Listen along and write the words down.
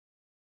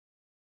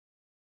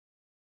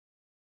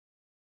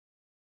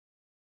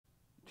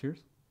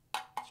Cheers.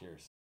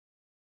 Cheers.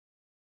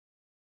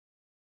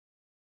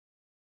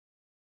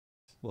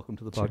 Welcome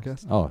to the Cheers.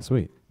 podcast. Oh,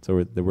 sweet.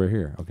 So we're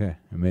here. Okay,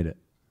 I made it.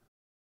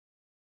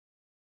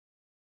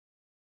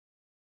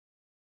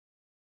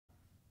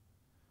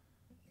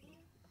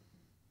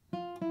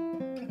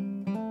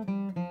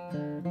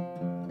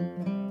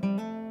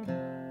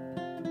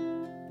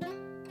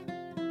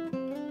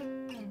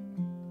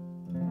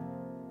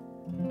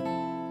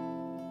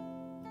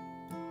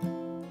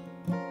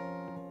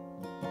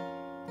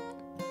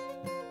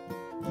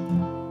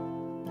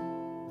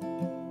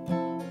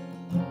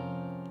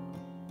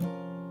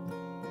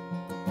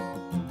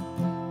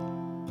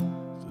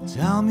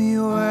 Tell me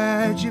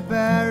where'd you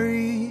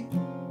bury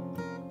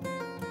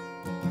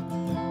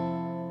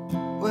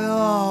well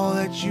all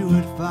that you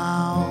had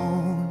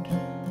found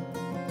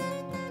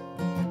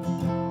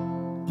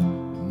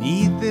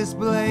beneath this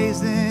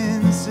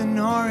blazing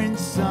Sonoran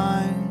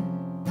sun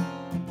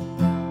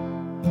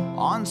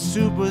on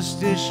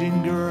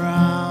superstition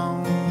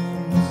grounds.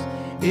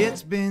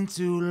 It's been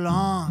too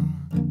long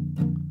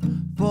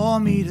for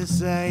me to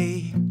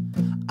say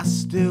I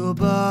still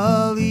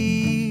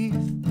believe.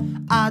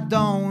 I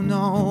don't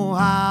know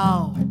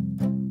how.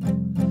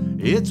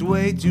 It's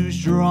way too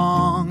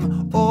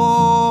strong,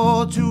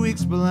 to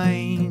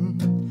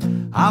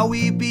explain how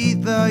we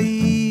beat the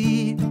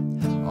heat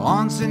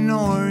on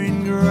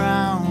Sonoran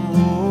ground.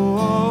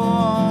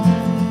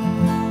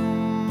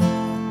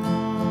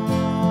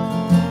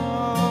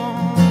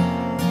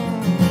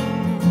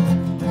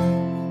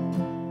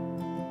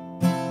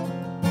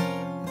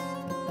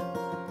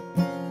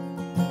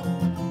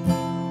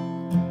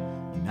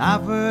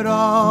 I've heard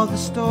all the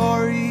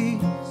stories,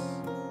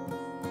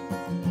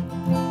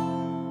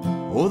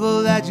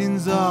 the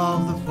legends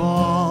of the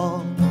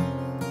fall.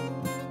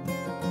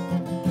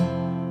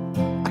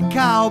 A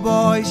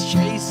cowboy's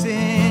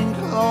chasing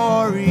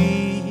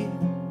glory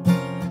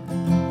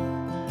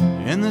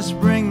in the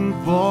spring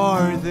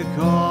for the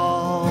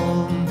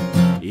call.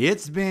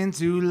 It's been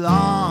too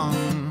long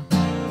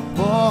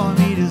for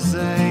me to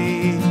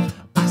say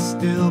I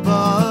still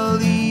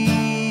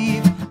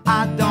believe.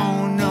 I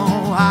don't know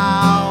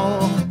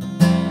how.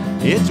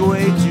 It's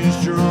way too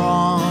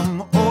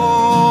strong,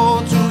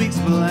 to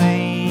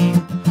explain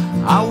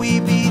how we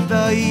beat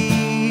the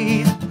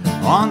heat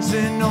on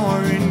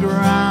Sonoran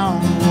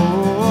ground.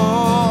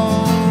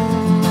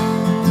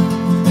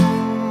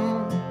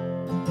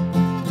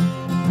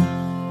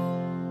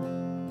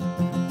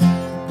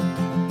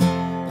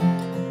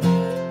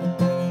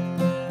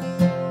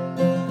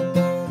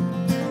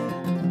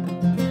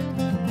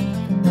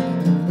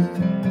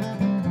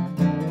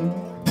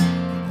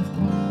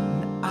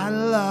 I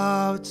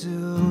love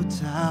to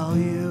tell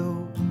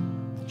you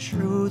the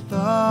truth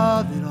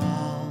of it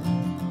all.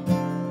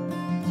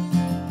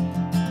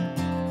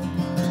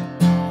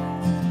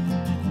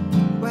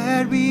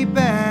 Where'd we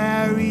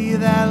bury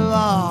that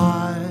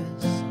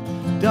lost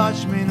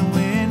Dutchman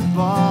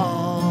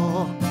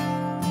windfall?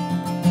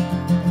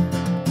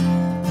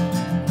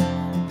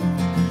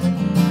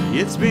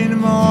 It's been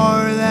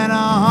more than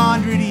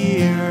 100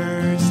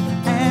 years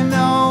and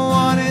no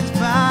one has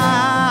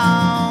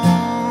found.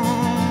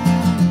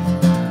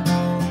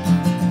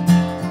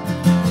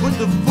 But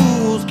the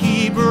fools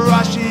keep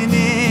rushing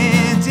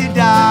in to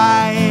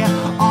die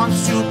on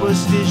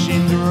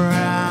superstition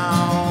ground.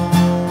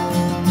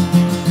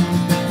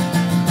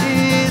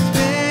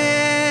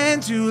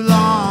 Too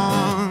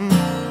long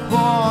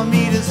for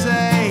me to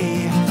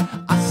say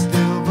I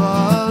still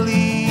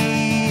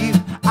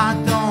believe. I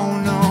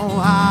don't know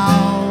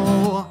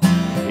how.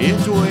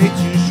 It's way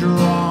too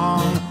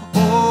strong,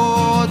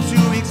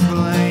 to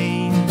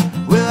explain.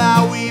 Well,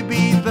 how we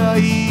beat the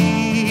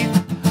heat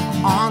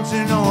on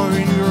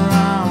Sonoran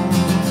ground.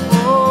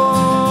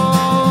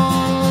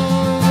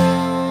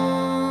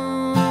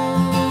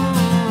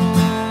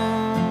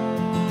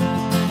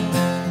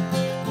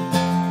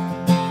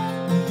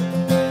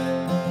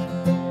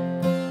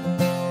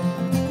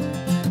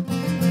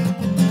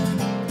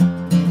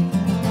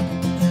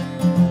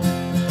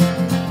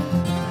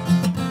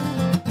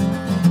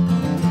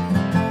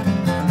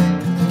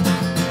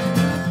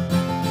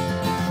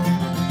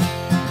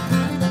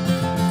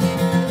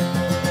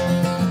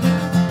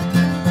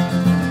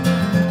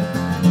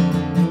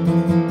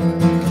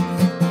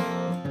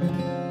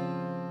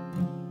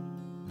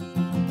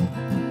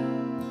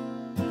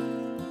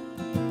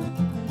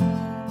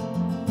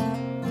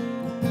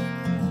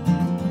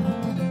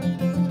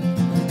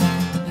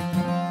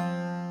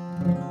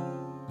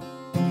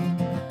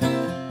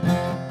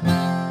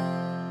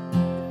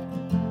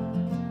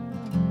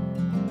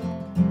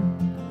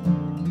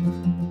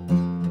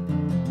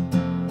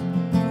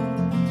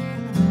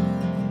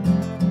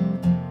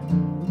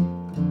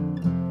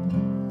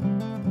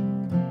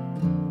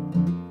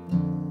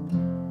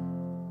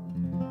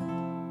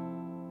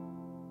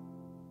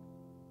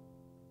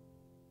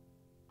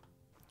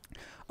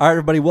 All right,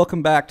 everybody,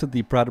 welcome back to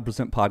the Proud to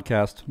Present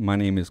podcast. My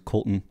name is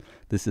Colton.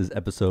 This is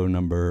episode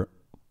number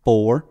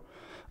 4.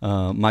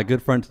 My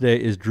good friend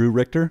today is Drew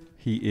Richter.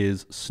 He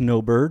is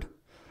Snowbird.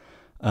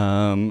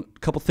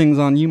 Couple things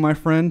on you, my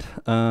friend.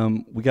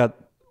 We got,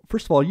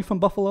 first of all, are you from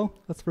Buffalo?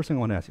 That's the first thing I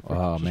want to ask you.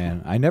 Oh,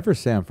 man. I never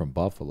say I'm from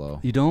Buffalo.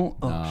 You don't?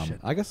 Oh, shit.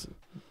 I guess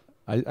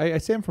I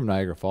say I'm from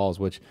Niagara Falls,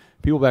 which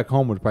people back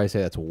home would probably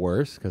say that's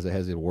worse because it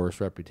has a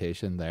worse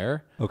reputation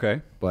there.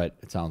 Okay. But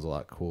it sounds a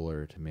lot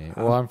cooler to me.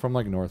 Well, I'm from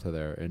like north of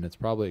there, and it's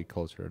probably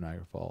closer to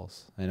Niagara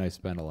Falls, and I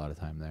spend a lot of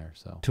time there.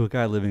 So To a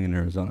guy living in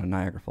Arizona,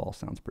 Niagara Falls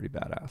sounds pretty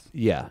badass.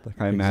 yeah,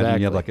 Like I imagine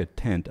you have like a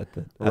tent at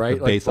the right.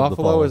 the base like of the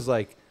Buffalo falls. is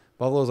like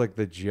Buffalo's like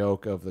the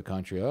joke of the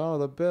country. Oh,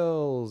 the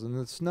Bills and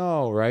the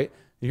snow, right?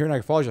 You hear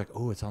Niagara Falls, you're like,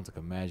 oh, it sounds like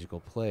a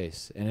magical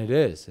place, and it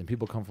is. And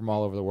people come from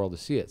all over the world to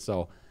see it.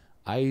 So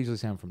I usually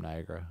say I'm from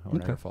Niagara or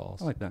Niagara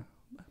Falls. I like that.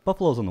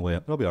 Buffalo's on the way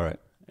up. It'll be all right,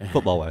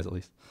 football-wise at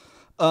least.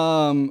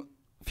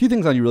 Few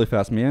things on you really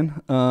fast,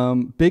 man.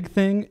 Big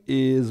thing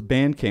is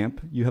Bandcamp.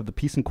 You have the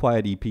Peace and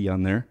Quiet EP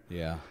on there.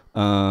 Yeah.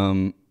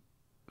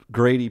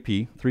 Great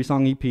EP,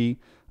 3-song EP.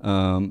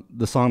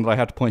 The song that I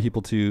have to point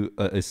people to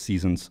is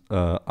Seasons.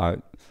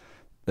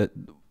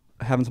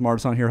 Having some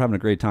artists on here, having a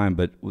great time,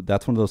 but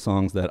that's one of those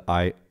songs that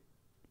I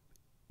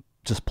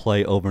just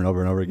play over and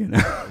over and over again.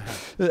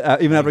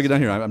 Even after I get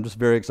done here, I'm just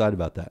very excited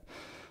about that.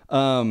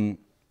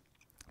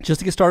 Just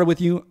to get started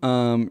with you,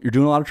 you're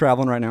doing a lot of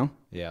traveling right now.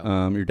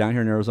 Yeah. You're down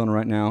here in Arizona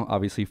right now.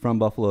 Obviously from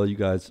Buffalo, you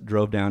guys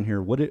drove down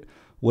here. What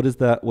does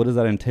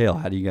that entail?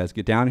 How do you guys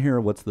get down here?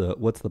 What's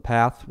the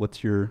path?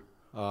 What's your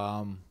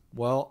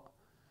Well,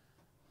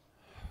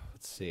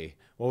 let's see.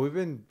 Well, we've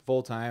been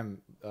full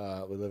time.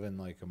 We live in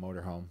like a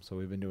motorhome, so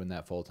we've been doing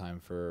that full time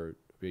for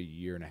a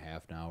year and a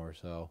half now or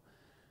so.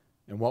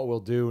 And what we'll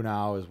do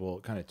now is we'll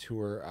kind of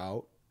tour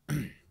out.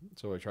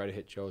 So we try to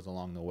hit shows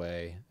along the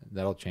way.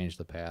 That'll change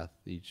the path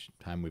each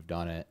time we've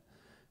done it.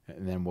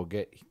 And then we'll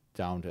get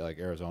down to like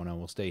Arizona and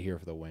we'll stay here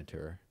for the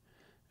winter.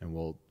 And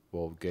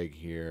we'll gig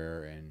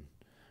here, and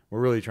we're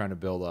really trying to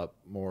build up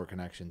more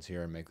connections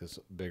here and make this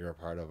a bigger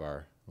part of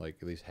our, like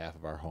at least half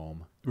of our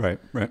home. right?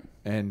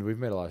 And we've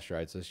made a lot of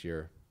strides this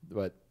year.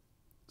 But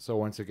so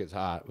once it gets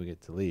hot, we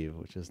get to leave,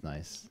 which is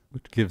nice.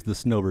 Which gives the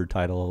Snowbird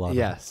title a lot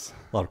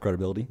of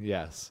credibility.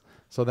 Yes.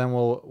 So then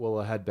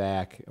we'll head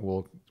back.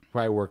 We'll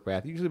probably work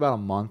back. Usually about a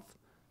month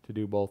to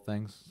do both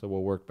things. So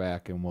we'll work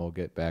back and we'll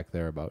get back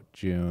there about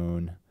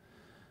June,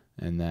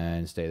 and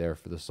then stay there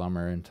for the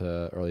summer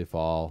into early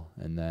fall,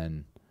 and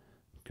then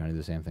kind of do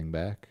the same thing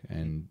back.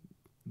 And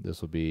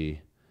this will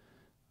be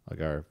like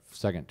our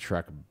second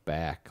trek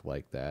back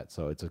like that.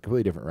 So it's a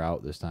completely different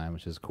route this time,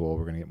 which is cool.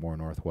 We're gonna get more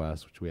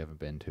northwest, which we haven't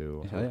been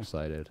to. So I'm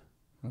excited.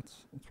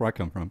 That's where I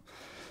come from.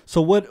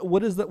 So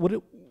what is that?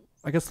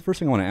 I guess the first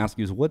thing I want to ask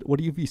you is what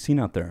have you seen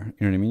out there?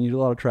 You know what I mean? You do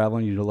a lot of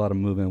traveling, you do a lot of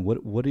moving.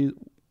 What do you?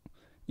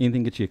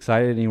 Anything get you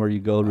excited? Anywhere you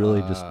go,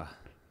 really just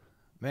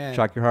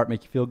shock your heart,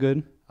 make you feel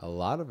good? A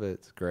lot of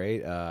it's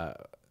great. I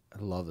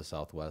love the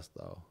Southwest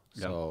though.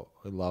 Yep. So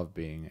I love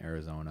being in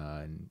Arizona,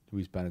 and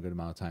we spent a good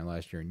amount of time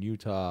last year in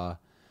Utah,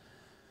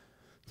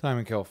 time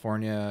in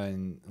California,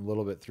 and a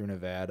little bit through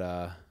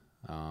Nevada,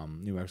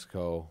 New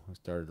Mexico. I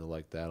started to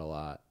like that a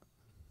lot.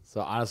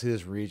 So honestly,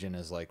 this region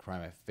is like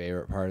probably my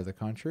favorite part of the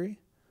country.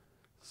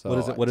 So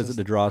what is it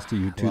that draws to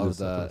you to this?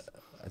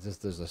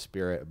 There's a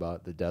spirit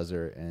about the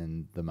desert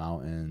and the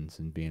mountains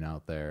and being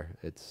out there.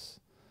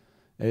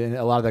 And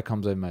a lot of that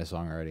comes in my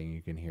songwriting.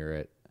 You can hear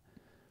it.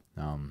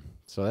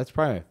 So that's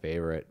probably my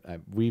favorite.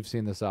 We've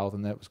seen the South,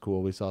 and that was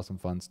cool. We saw some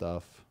fun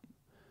stuff,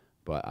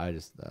 but I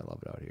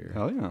love it out here.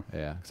 Hell yeah.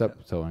 Yeah,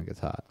 except so when it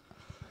gets hot.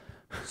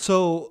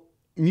 So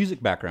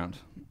music background.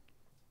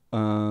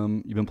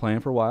 You've been playing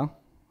for a while.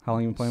 How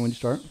long have you been playing when you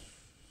start?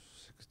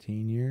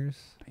 16 years.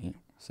 Damn.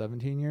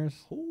 17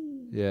 years.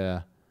 Ooh.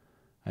 Yeah.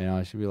 I know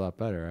I should be a lot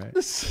better, right?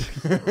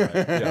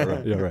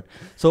 Right. Yeah, right.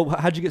 So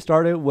how'd you get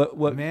started?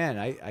 What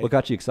Man, what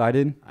got you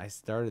excited? I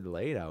started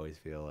late, I always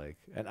feel like.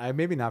 And I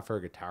maybe not for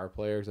a guitar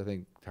player, because I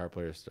think guitar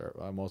players start,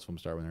 most of them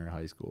start when they're in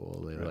high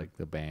school. They like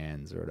the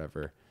bands or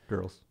whatever.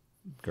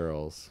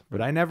 Girls.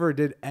 But I never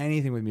did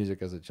anything with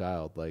music as a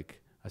child.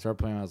 Like, I started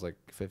playing when I was like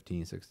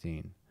 15,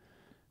 16.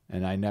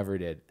 And I never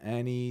did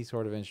any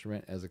sort of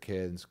instrument as a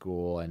kid in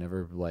school. I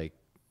never like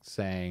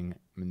sang.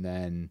 And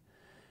then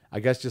I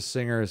guess just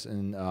singers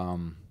and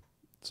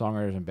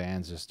songwriters and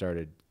bands just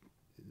started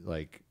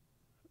like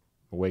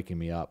waking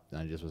me up. And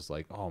I just was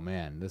like, oh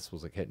man, this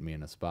was like hitting me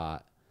in a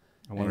spot.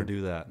 I want to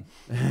do that.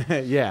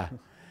 Yeah.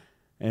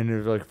 And it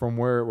was like from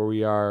where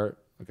we are,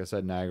 like I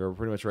said, Niagara, we're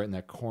pretty much right in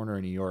that corner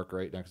in New York,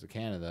 right next to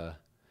Canada.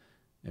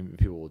 And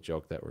people will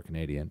joke that we're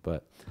Canadian,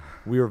 but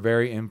we were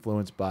very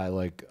influenced by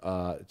like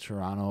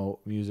Toronto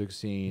music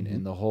scene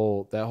and that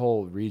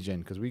whole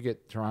region, because we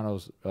get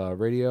Toronto's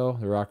radio,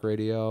 the rock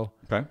radio.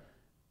 Okay.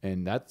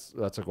 And that's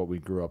like what we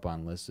grew up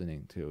on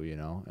listening to, you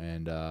know,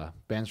 and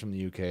bands from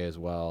the UK as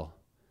well.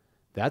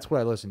 That's what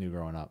I listened to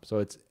growing up.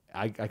 So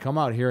I come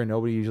out here and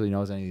nobody usually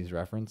knows any of these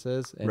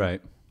references. And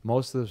right.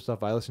 Most of the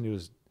stuff I listen to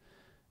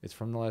it's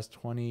from the last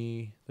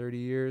 20, 30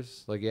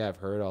 years. Like, yeah, I've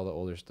heard all the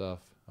older stuff,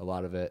 a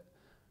lot of it.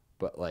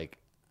 But like,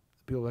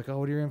 people are like, oh,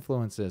 what are your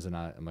influences? And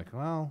I'm like,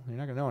 well, you're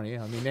not gonna know any.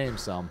 Let me name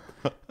some.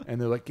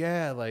 And they're like,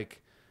 yeah,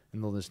 like,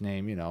 and they'll just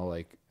name, you know,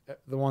 like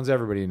the ones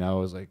everybody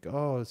knows, like,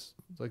 oh, it's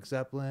like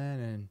Zeppelin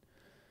and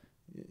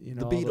you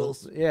know The all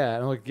those- Beatles. yeah,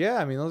 and I'm like, yeah,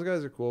 I mean those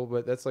guys are cool,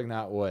 but that's like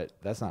not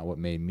what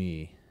made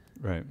me.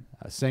 Right.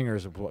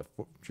 Singers are what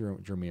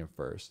drew me in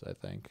first, I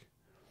think,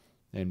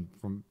 and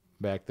from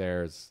back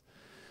there, it's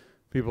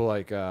people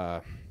like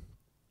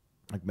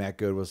Matt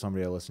Good was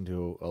somebody I listened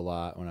to a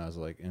lot when I was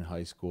like in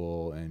high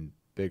school, and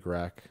Big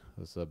Wreck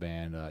was a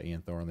band.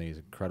 Ian Thornley is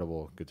an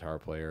incredible guitar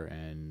player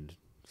and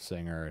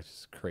singer. It's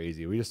just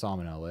crazy. We just saw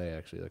him in LA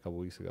actually a couple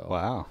weeks ago.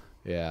 Wow.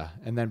 Yeah,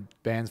 and then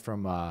bands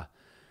from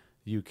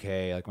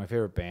UK. Like my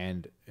favorite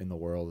band in the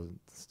world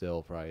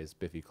still probably is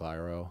Biffy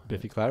Clyro.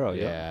 Biffy Clyro.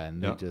 Yeah, Yeah.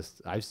 and Yep. they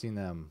just I've seen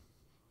them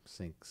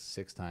sing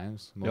 6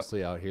 times,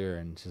 mostly out here,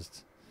 and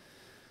just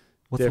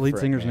What's the lead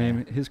different, singer's man.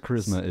 name? His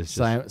charisma is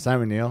just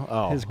Simon Neil.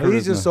 Oh, his he's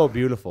charisma. just so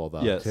beautiful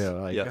though. Yes. Too.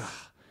 Like, Yes.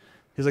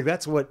 he's like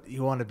that's what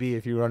you want to be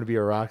if you want to be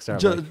a rock star.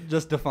 I'm like,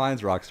 just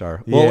defines rock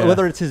star. Well, Yeah.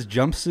 whether it's his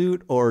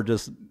jumpsuit or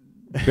just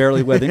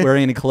barely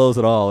wearing any clothes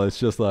at all, it's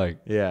just like,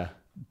 yeah.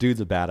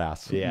 dude's a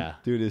badass. Yeah.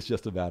 Dude is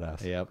just a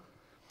badass. Yep.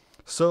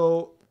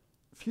 So,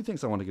 a few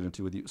things I want to get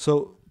into with you.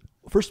 So,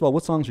 first of all,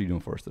 what songs are you doing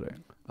for us today?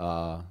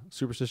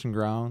 Superstition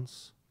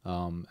Grounds.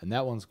 And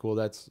that one's cool.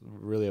 That's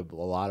really a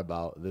lot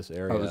about this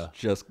area.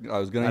 I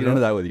was going to get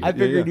into that with you. I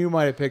figured you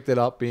might have picked it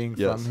up being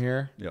Yes. from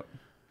here. Yep.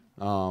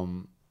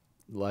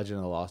 Legend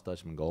of the Lost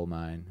Dutchman Gold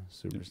Mine,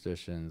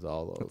 Superstitions,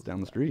 all those. That's down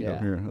the street Yeah,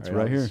 over here. That's right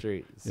right up here. the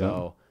street.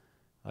 So,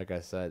 like I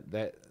said,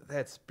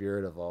 that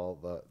spirit of all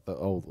the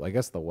old, I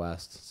guess the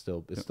West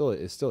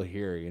is still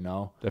here, you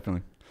know.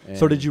 Definitely.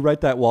 So, did you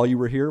write that while you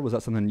were here? Was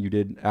that something you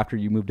did after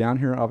you moved down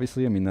here?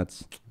 Obviously, I mean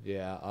that's.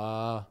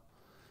 Yeah.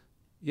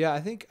 Yeah.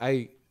 I think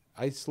I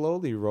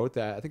slowly wrote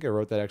that. I think I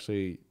wrote that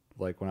actually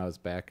like when I was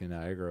back in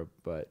Niagara,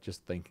 but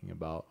just thinking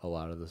about a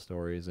lot of the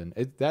stories, and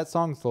that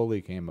song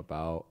slowly came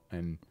about,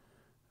 and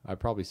I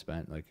probably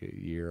spent like a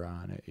year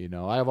on it. You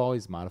know, I have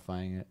always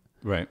modifying it.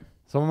 Right.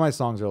 Some of my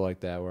songs are like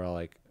that, where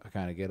I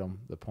kind of get them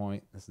the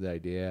point, that's the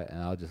idea,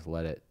 and I'll just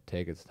let it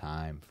take its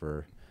time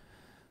for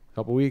a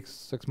couple weeks,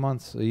 6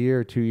 months, a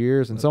year, 2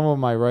 years, and some of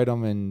them I write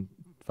them in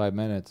 5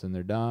 minutes and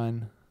they're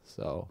done.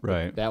 So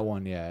Right. that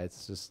one, yeah,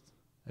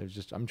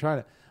 I'm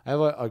trying to. I have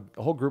a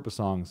whole group of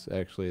songs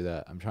actually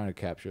that I'm trying to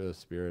capture the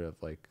spirit of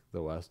like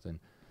the West, and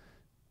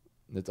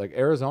it's like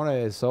Arizona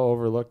is so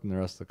overlooked in the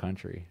rest of the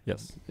country.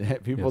 Yes.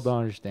 People Yes. don't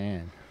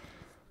understand.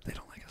 They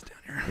don't like us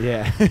down here.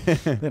 Yeah.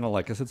 They don't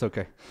like us. It's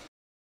okay.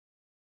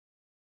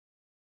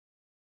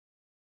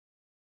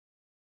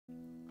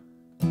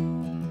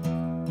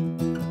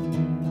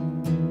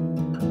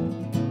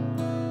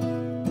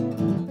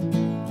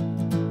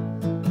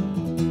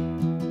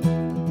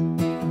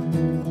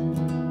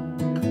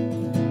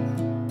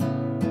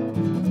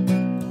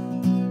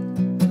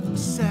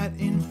 Sat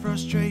in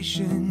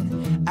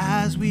frustration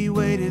as we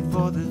waited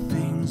for the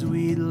things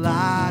we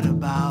lied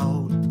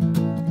about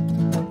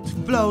to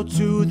float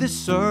to the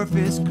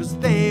surface, 'cause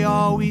they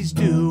always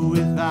do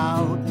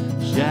without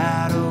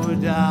shadow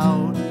of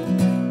doubt.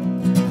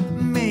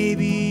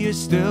 Maybe you're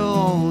still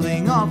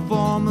holding a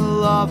former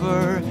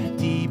lover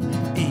deep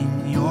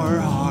in your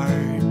heart.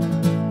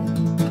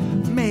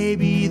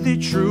 Maybe the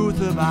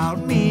truth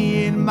about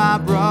me and my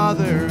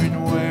brother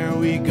and where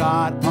we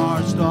got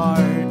our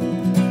start.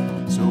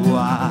 So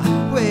I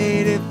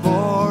waited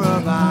for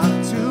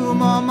about 2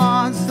 more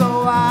months.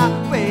 So I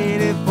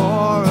waited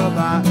for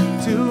about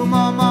 2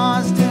 more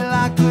months till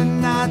I could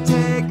not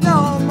take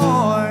no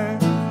more.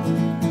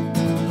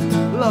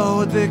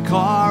 Load the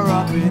car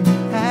up and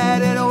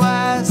headed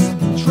west,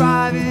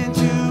 driving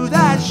to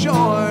that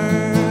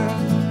shore.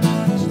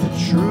 So the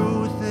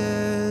truth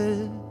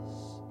is,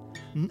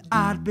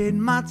 I'd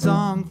bitten my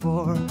tongue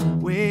for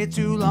way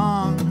too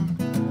long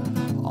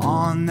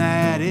on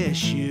that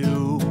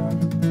issue.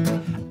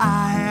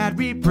 I had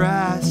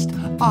repressed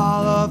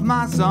all of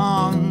my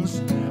songs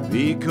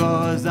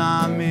because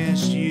I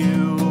missed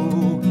you.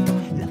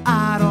 And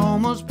I'd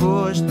almost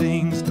pushed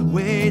things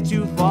way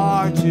too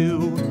far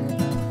away.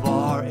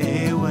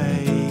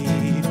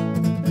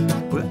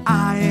 But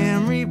I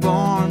am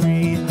reborn,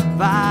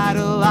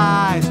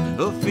 revitalized,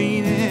 a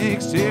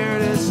phoenix here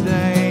to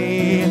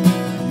stay. And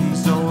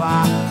so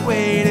I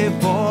waited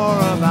for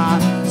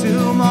about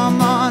 2 more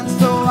months.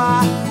 So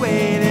I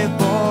waited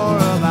for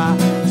about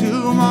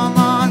 2 more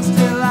months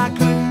till I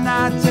could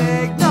not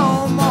take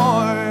no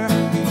more.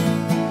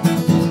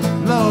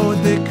 Load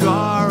the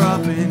car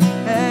up and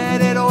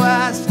headed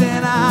west,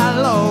 and I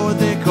load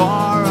the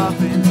car up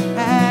and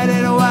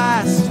headed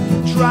west,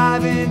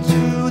 driving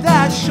to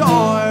that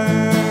shore.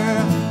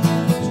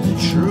 The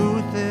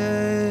truth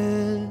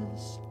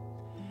is,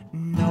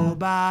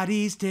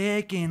 nobody's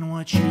taking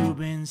what you've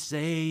been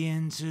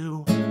saying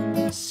too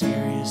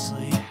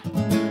seriously.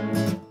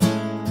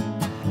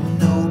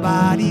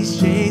 Nobody's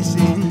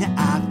chasing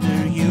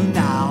after you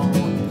now.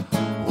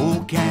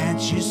 Oh,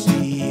 can't you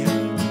see?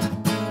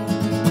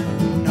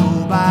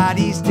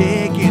 Nobody's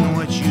taking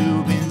what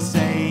you've been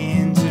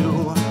saying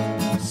too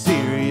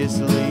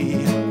seriously.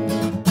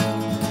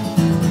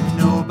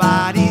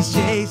 Nobody's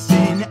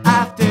chasing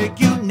after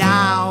you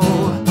now.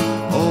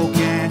 Oh,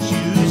 can't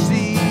you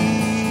see?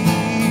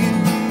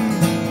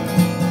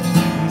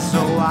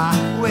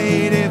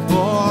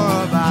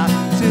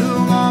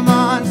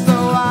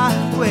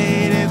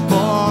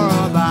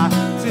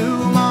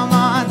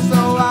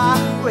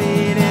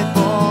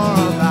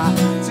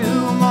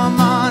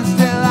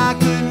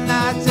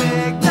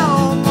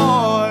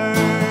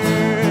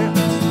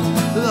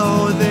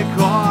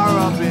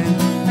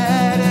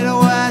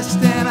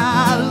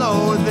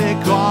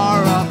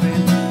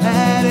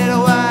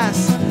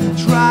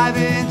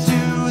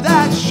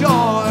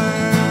 shore.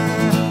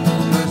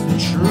 'Cause the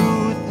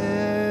truth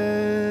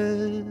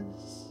is,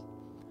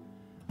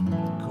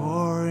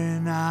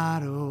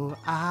 Coronado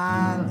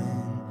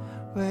Island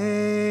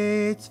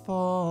waits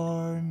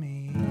for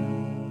me.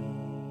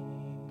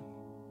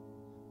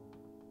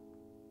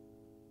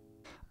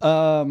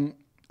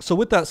 So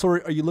with that, so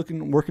are you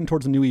working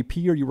towards a new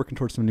EP? Or are you working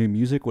towards some new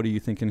music? What are you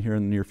thinking here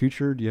in the near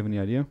future? Do you have any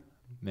idea?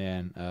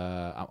 Man,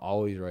 I'm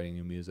always writing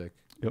new music.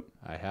 Yep.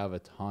 I have a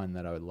ton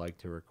that I would like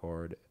to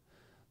record.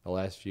 The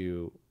last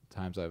few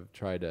times I've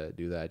tried to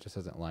do that, it just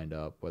hasn't lined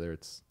up, whether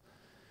it's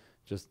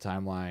just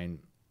timeline,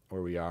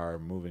 where we are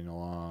moving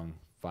along,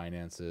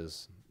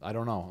 finances. I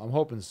don't know. I'm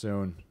hoping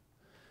soon.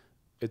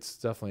 It's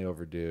definitely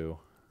overdue.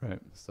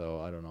 Right.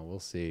 So I don't know. We'll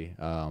see.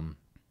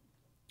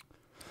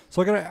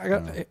 So I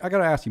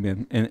gotta ask you,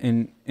 man,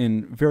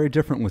 and very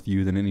different with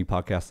you than any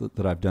podcast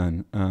that I've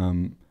done.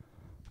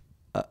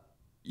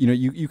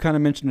 You kind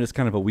of mentioned it as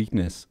kind of a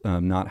weakness,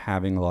 not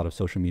having a lot of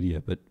social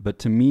media, but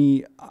to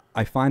me,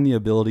 I find the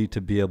ability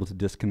to be able to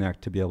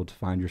disconnect, to be able to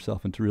find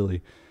yourself, and to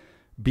really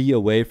be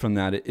away from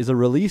that is a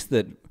release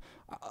that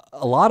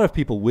a lot of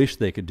people wish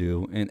they could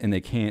do and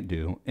they can't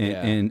do.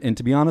 And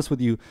to be honest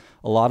with you,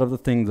 a lot of the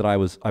things that I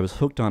was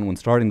hooked on when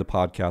starting the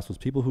podcast was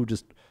people who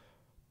just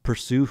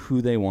pursue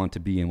who they want to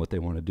be and what they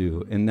want to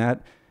do. And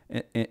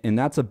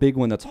that's a big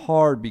one that's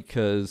hard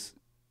because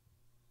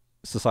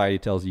society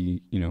tells you,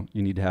 you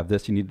need to have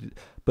this,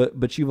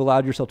 but you've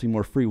allowed yourself to be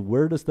more free.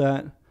 Where does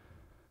that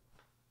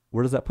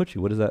put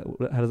you? How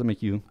does that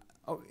make you?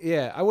 Oh,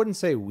 yeah. I wouldn't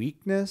say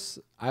weakness.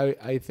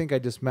 I think I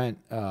just meant,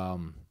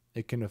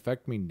 it can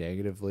affect me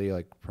negatively,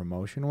 like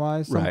promotion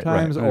wise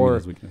sometimes, right. or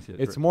Weakness, yeah,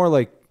 it's right. more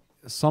like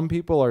some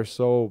people are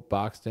so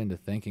boxed into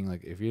thinking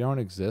like, if you don't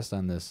exist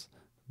on this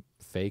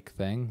fake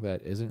thing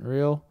that isn't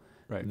real,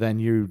 right, then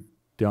you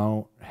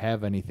don't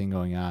have anything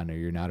going on, or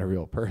you're not a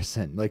real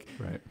person. Like,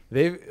 right.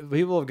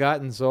 People have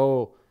gotten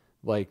so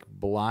like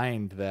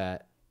blind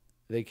that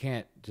they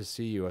can't just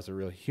see you as a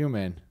real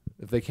human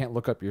if they can't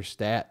look up your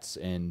stats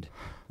and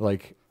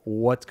like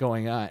what's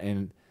going on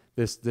and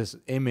this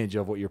image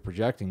of what you're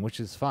projecting, which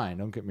is fine.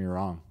 Don't get me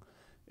wrong.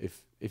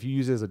 If you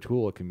use it as a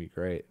tool, it can be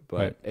great,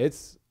 but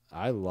right.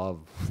 I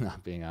love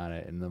not being on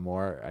it. And the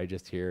more I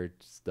just hear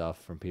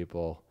stuff from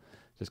people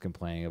just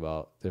complaining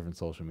about different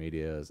social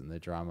medias and the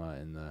drama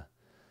and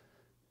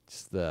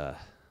I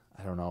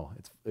don't know.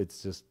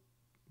 It's just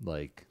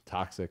like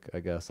toxic, I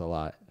guess, a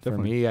lot. Definitely.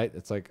 For me,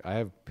 it's like I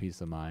have peace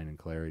of mind and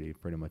clarity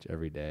pretty much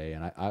every day,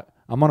 and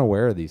I'm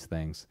unaware of these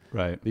things.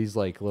 Right. These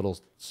like little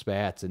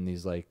spats and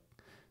this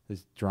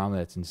drama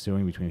that's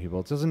ensuing between people.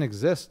 It doesn't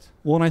exist.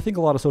 Well, and I think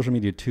a lot of social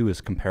media too is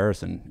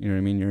comparison. You know what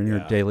I mean? You're in your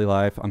daily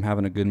life. I'm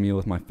having a good meal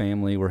with my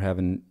family. We're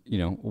having,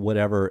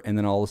 whatever. And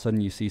then all of a sudden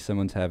you see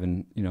someone's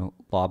having,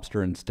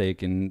 lobster and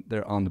steak and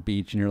they're on the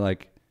beach and you're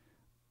like,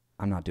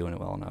 I'm not doing it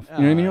well enough. You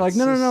know what I mean? You're like,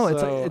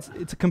 no.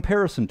 It's a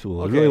comparison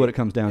tool. It's really what it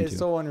comes down to. It's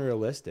so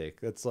unrealistic.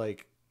 It's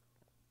like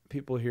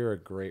people hear a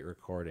great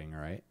recording,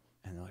 right?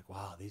 And they're like,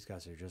 wow, these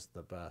guys are just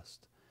the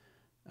best.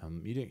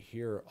 You didn't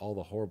hear all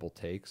the horrible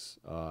takes,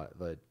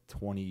 the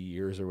 20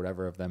 years or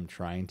whatever of them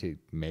trying to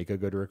make a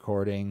good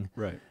recording.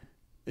 Right.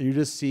 You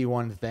just see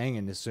one thing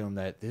and assume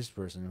that this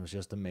person was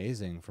just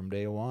amazing from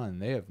day one.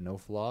 They have no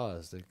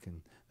flaws.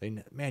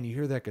 Man, you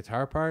hear that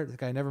guitar part? The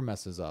guy never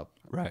messes up.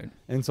 Right.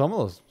 And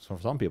for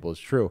some people, it's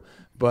true.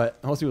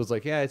 But most people, it's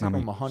like, it took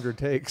them 100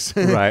 takes.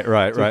 Right.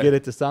 to get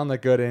it to sound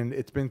that good. And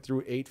it's been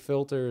through 8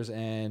 filters,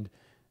 and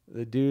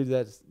the dude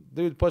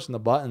pushing the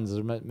buttons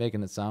is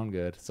making it sound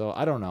good. So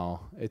I don't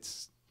know.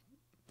 It's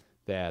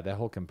that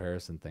whole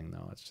comparison thing,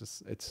 though.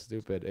 It's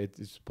stupid. It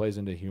just plays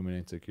into human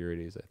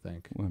insecurities, I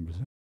think.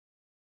 100%.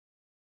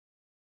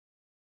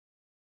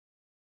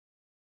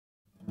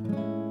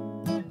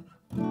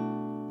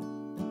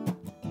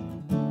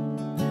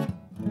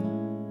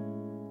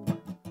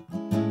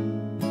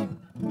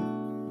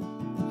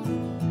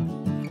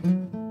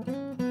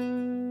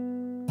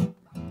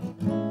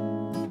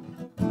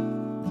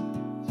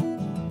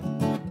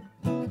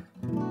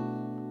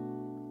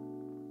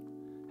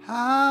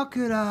 How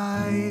could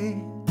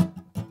I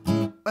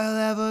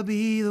ever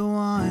be the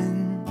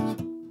one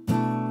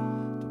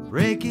to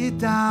break it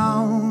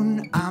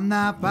down? I'm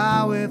not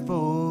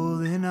powerful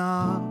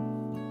enough.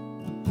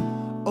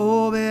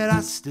 Oh, but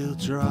I still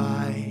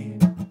try.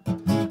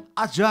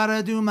 I try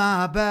to do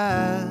my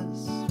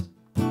best,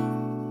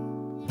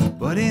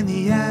 but in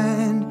the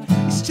end,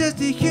 it's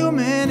just a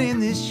human in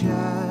this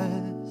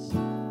chest.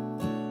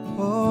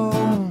 Oh.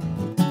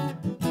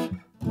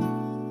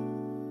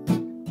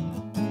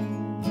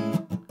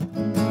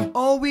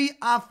 Oh, we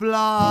are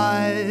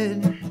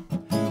flawed,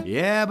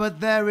 yeah, but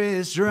there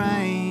is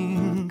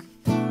strength.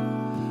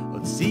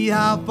 Let's see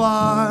how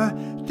far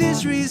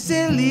this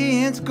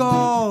resilience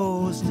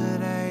goes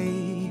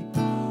today.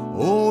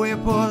 Oh, we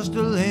push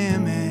the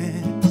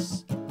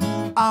limits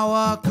of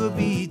what could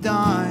be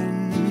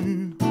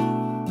done.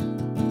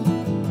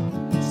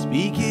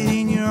 Speak it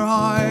in your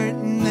heart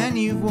and then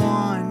you've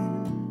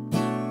won.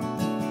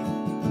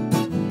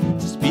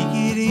 Speak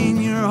it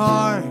in your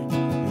heart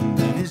and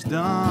then it's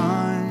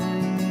done.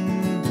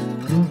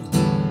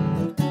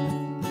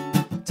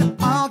 To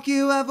all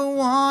you ever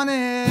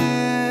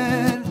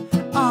wanted,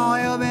 all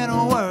you've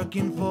been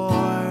working for.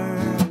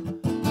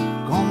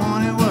 Come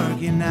on and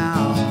work it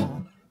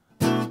now.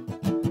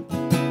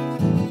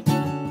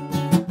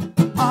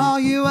 All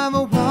you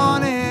ever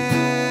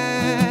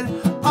wanted,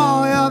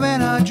 all you've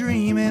been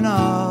dreaming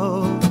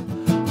of.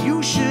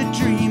 You should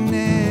dream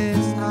this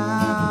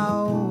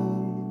out.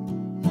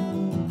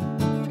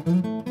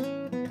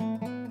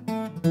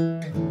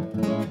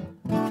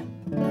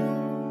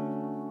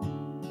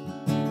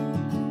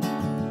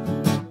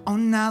 Oh,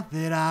 now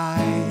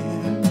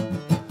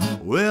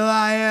that will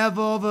I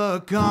ever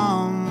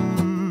overcome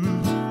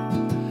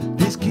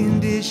this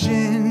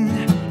condition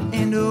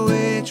into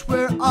which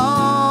we're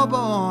all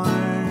born?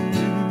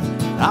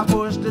 I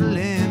push the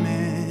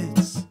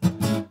limits,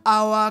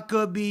 how I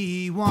could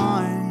be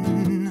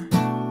one.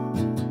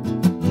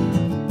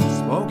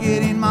 Spoke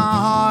it in my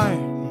heart,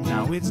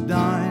 now it's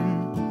done.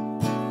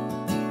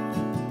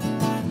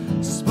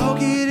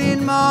 Spoke it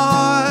in my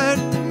heart,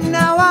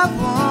 now I've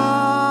won.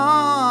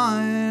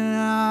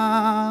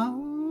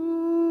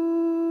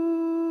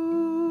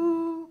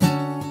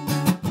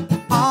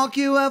 All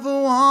you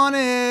ever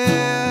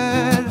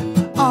wanted,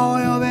 all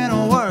you've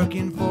been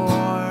working for.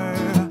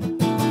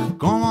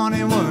 Come on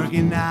and work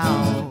it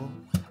now.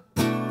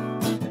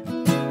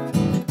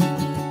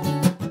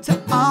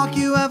 To all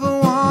you ever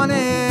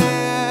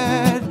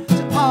wanted,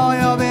 to all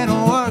you've been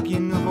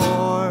working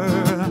for.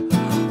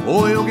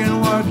 Oh, you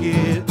can work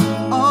it.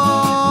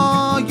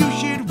 Oh, you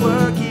should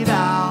work it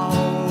out.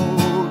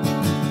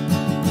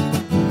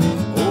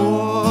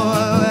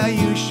 Oh,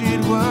 you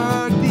should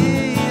work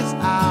this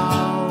out.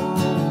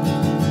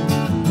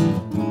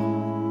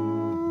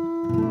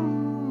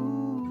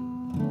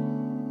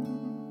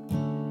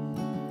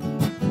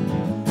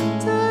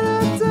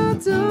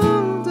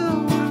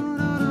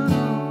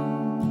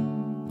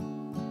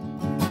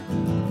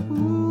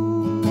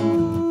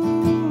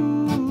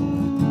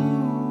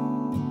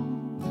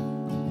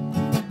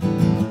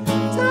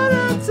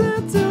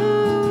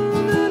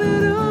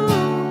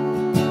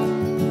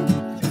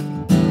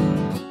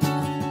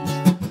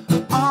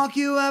 All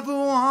you ever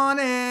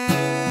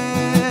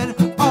wanted,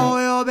 all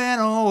you've been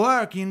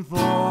working for.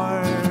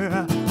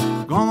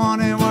 Come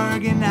on and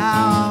work it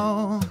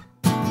now.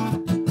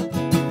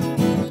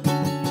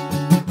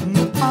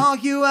 All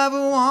you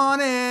ever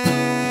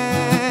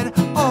wanted,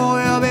 all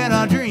you've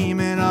been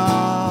dreaming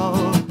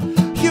of.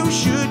 You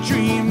should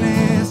dream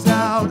this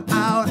out,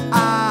 out,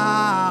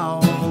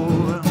 out.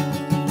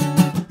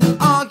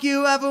 All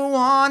you ever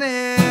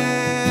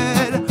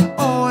wanted,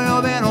 all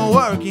you've been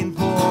working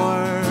for.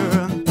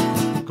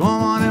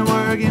 Come on and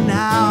work it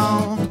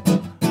now.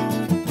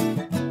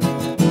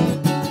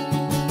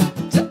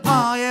 To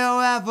all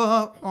you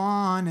ever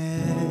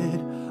wanted,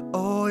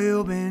 all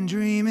you've been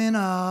dreaming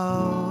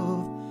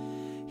of.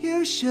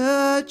 You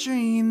should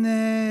dream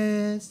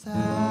this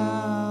out.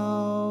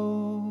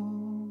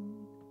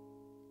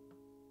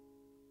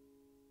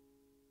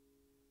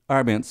 All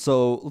right, man.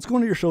 So let's go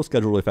into your show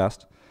schedule really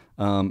fast.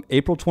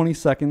 April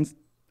 22nd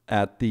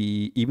at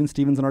the Even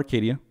Stevens in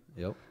Arcadia.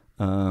 Yep.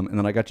 And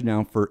then I got you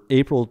down for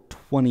April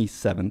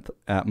 27th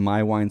at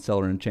My Wine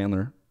Cellar in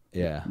Chandler.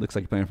 Yeah. Looks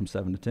like you're playing from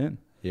 7 to 10.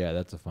 Yeah,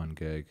 that's a fun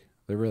gig.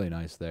 They're really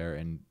nice there.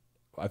 And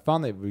I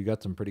found that we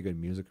got some pretty good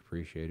music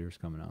appreciators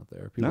coming out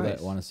there. People Nice.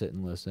 that want to sit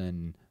and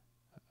listen.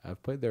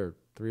 I've played there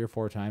 3 or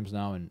 4 times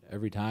now, and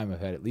every time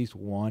I've had at least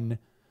one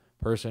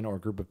person or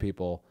group of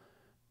people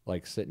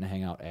like sit and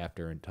hang out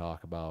after and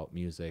talk about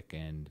music,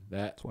 and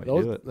That's why you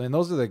those do it. and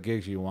those are the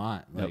gigs you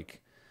want. Yep.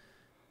 Like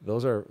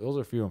those are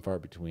few and far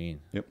between.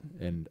 Yep.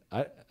 And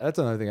that's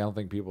another thing I don't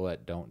think people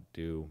that don't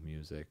do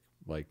music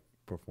like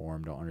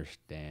perform don't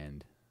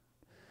understand.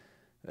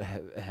 I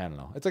don't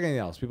know. It's like anything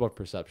else. People have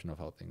perception of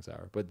how things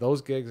are. But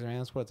those gigs, man,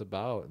 that's what it's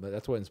about.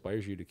 That's what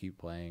inspires you to keep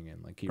playing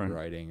and like keep Right.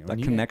 writing. That When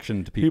you-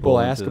 connection to people. people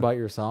and ask to- about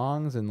your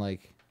songs and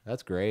like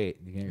that's great.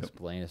 You can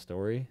explain a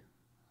story.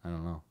 I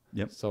don't know.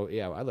 Yep. So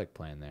yeah, I like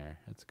playing there.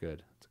 It's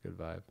good. It's a good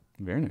vibe.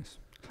 Very nice.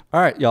 All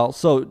right, y'all.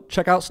 So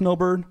check out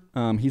Snowbird.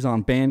 He's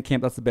on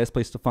Bandcamp. That's the best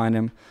place to find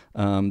him.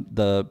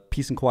 The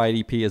Peace and Quiet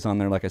EP is on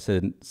there. Like I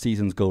said,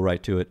 seasons go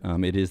right to it.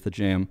 It is the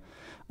jam.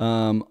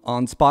 On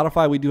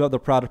Spotify, we do have the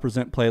Proud to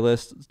Present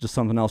playlist. It's just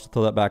something else to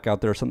throw that back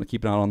out there, something to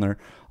keep an eye on there.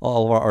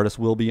 All of our artists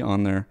will be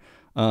on there.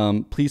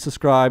 Please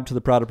subscribe to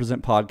the Proud to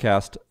Present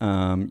podcast,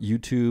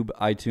 YouTube,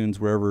 iTunes,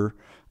 wherever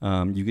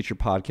you get your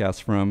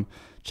podcasts from.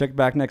 Check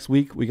back next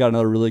week. We got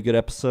another really good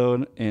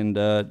episode. And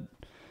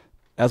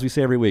as we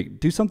say every week,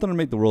 do something to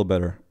make the world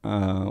better.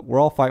 We're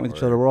all fighting with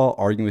each other. We're all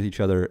arguing with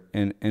each other.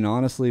 And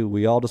honestly,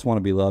 we all just want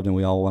to be loved and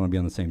we all want to be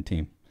on the same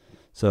team.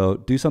 So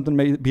do something,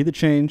 be the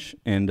change,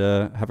 and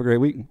have a great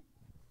week.